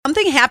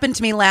happened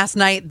to me last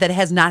night that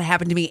has not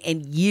happened to me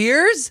in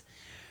years.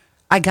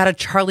 I got a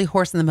Charlie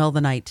horse in the middle of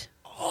the night.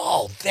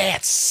 Oh,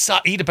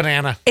 eat a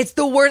banana. It's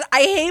the worst.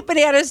 I hate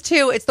bananas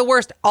too. It's the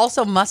worst.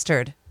 Also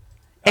mustard.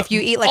 If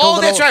you eat like a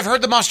little... that's right. I've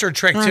heard the mustard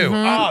trick too.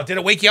 Oh, did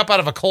it wake you up out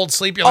of a cold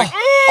sleep? You're like,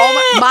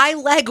 my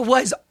leg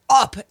was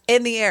up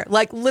in the air,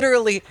 like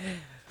literally.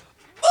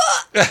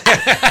 I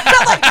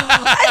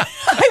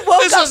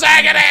woke this up, was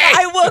agony.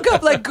 I woke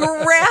up like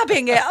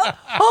grabbing it.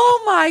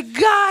 Oh my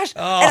gosh!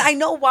 And I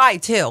know why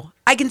too.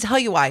 I can tell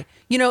you why.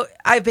 You know,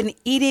 I've been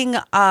eating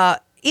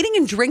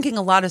and drinking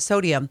a lot of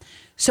sodium.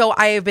 So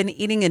I have been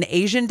eating an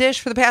Asian dish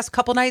for the past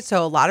couple nights.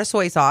 So a lot of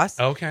soy sauce.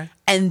 Okay.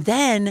 And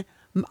then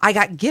I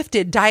got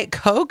gifted Diet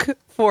Coke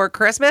for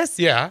Christmas.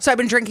 Yeah. So I've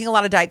been drinking a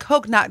lot of Diet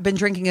Coke, not been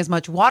drinking as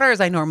much water as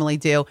I normally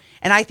do.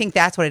 And I think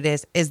that's what it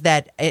is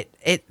that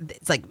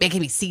it's like making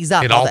me seize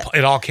up.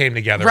 It all came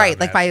together. Right.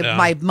 Like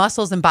my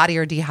muscles and body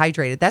are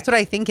dehydrated. That's what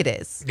I think it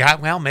is. Yeah,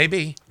 well,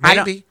 maybe.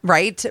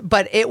 Right.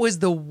 But it was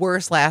the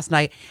worst last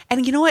night.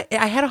 And you know what?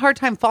 I had a hard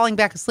time falling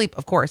back asleep,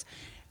 of course,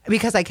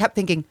 because I kept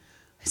thinking,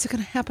 is it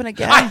going to happen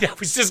again? I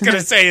was just going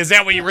to say, is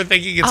that what you were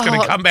thinking? It's going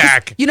to come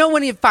back. You know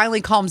when it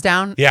finally calms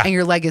down and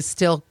your leg is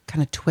still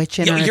kind of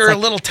twitching? You're a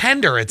little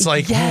tender. It's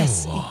like,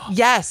 yes.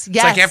 It's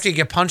like after you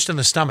get punched in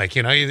the stomach,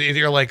 you know,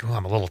 you're like,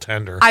 I'm a little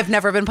tender. I've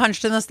never been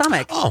punched in the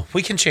stomach. Oh,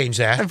 we can change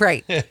that.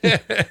 Right.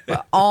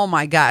 Oh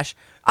my gosh.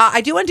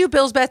 I do want to do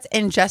Bills bets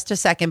in just a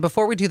second.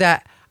 Before we do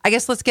that, I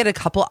guess let's get a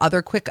couple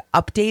other quick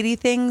updatey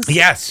things.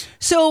 Yes.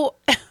 So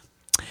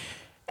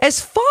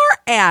as far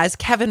as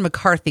Kevin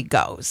McCarthy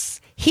goes,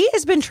 he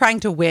has been trying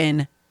to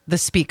win the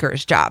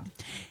speaker's job.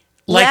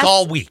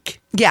 All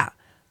week. Yeah.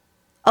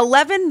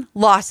 11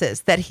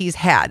 losses that he's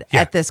had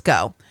at this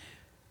go.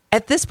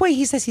 At this point,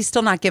 he says he's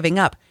still not giving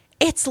up.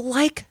 It's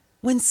like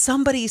when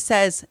somebody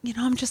says, you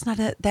know, I'm just not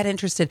that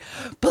interested.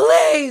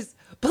 Please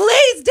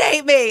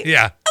date me.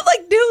 Yeah. I'm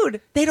like,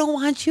 dude, they don't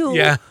want you.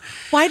 Yeah.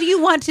 Why do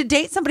you want to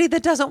date somebody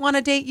that doesn't want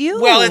to date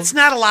you? Well, it's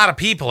not a lot of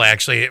people,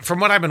 actually.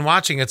 From what I've been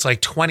watching, it's like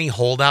 20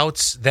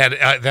 holdouts that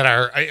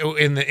are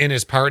in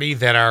his party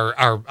that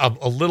are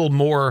a little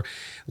more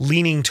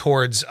leaning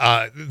towards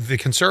the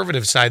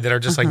conservative side that are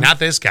just like, not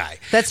this guy.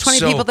 That's 20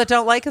 people that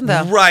don't like him,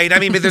 though. Right. I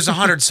mean, but there's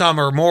 100 some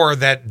or more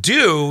that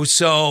do.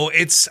 So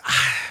it's...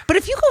 But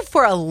if you go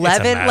for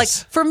 11, like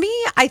for me,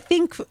 I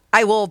think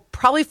I will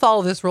probably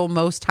follow this rule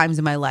most times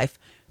in my life.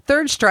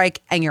 Third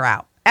strike and you're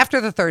out.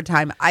 After the third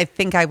time, I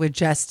think I would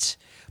just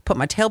put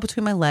my tail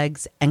between my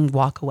legs and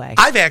walk away.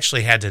 I've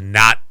actually had to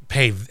not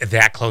pay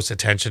that close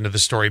attention to the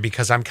story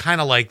because I'm kind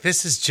of like,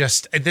 this is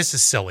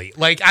silly.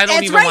 Like, I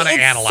don't even want to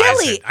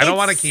analyze it. I don't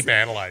want to keep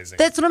analyzing.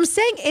 That's what I'm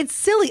saying. It's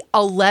silly.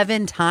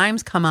 11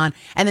 times. Come on.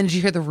 And then did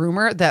you hear the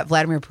rumor that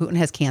Vladimir Putin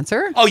has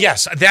cancer? Oh,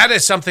 yes. That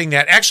is something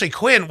that actually,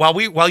 Quinn, while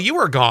you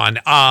were gone,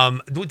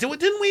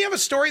 didn't we have a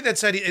story that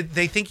said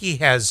they think he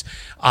has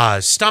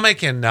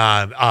stomach and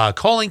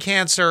colon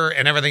cancer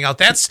and everything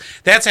else?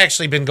 That's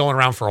actually been going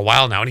around for a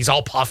while now, and he's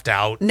all puffed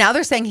out. Now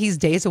they're saying he's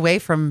days away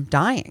from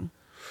dying.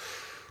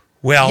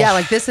 Well, yeah,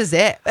 like this is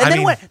it. And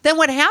then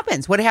what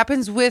happens? What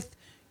happens with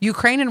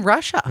Ukraine and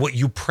Russia? Well,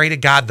 you pray to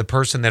God the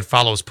person that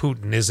follows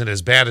Putin isn't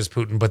as bad as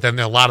Putin, but then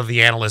a lot of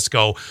the analysts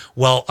go,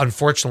 well,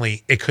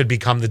 unfortunately, it could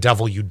become the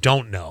devil you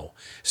don't know.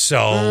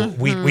 So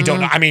we don't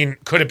know. I mean,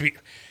 could it be?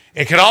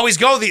 It could always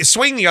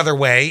swing the other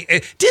way.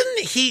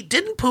 Didn't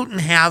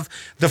Putin have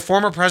the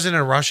former president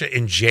of Russia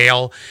in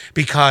jail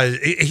because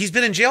he's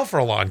been in jail for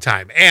a long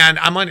time? And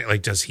I'm wondering,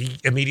 like, does he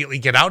immediately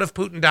get out if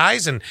Putin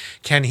dies? And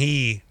can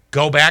he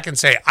go back and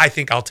say, I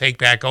think I'll take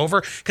back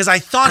over? Because I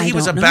thought he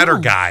was a better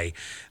guy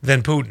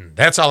than Putin.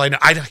 That's all I know.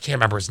 I can't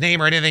remember his name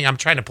or anything. I'm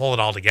trying to pull it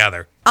all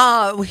together.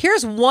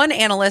 Here's one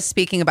analyst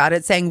speaking about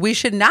it, saying we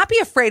should not be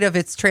afraid of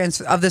this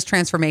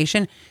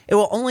transformation. It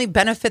will only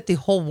benefit the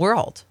whole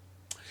world.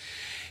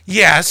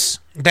 Yes,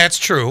 that's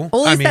true.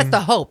 Well, at least that's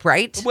the hope,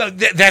 right? Well,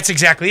 that's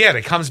exactly it.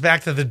 It comes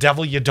back to the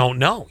devil you don't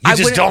know. You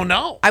just don't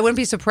know. I wouldn't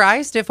be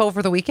surprised if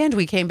over the weekend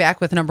we came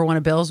back with number one,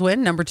 a Bills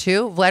win. Number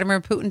two,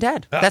 Vladimir Putin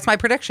dead. That's my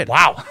prediction.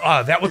 Wow.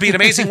 That would be an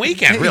amazing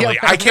weekend, really.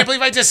 I can't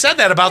believe I just said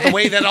that about the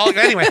way that all...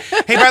 Anyway,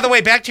 hey, by the way,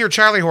 back to your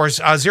Charlie horse.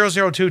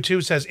 0022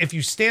 says, if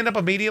you stand up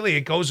immediately,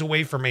 it goes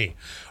away for me.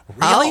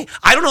 Really? Oh.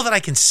 I don't know that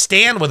I can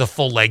stand with a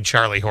full leg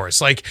Charlie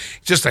horse. Like,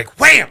 just like,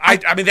 wham!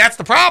 I mean, that's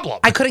the problem.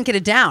 I couldn't get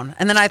it down.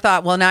 And then I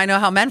thought, well, now I know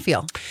how men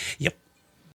feel. Yep.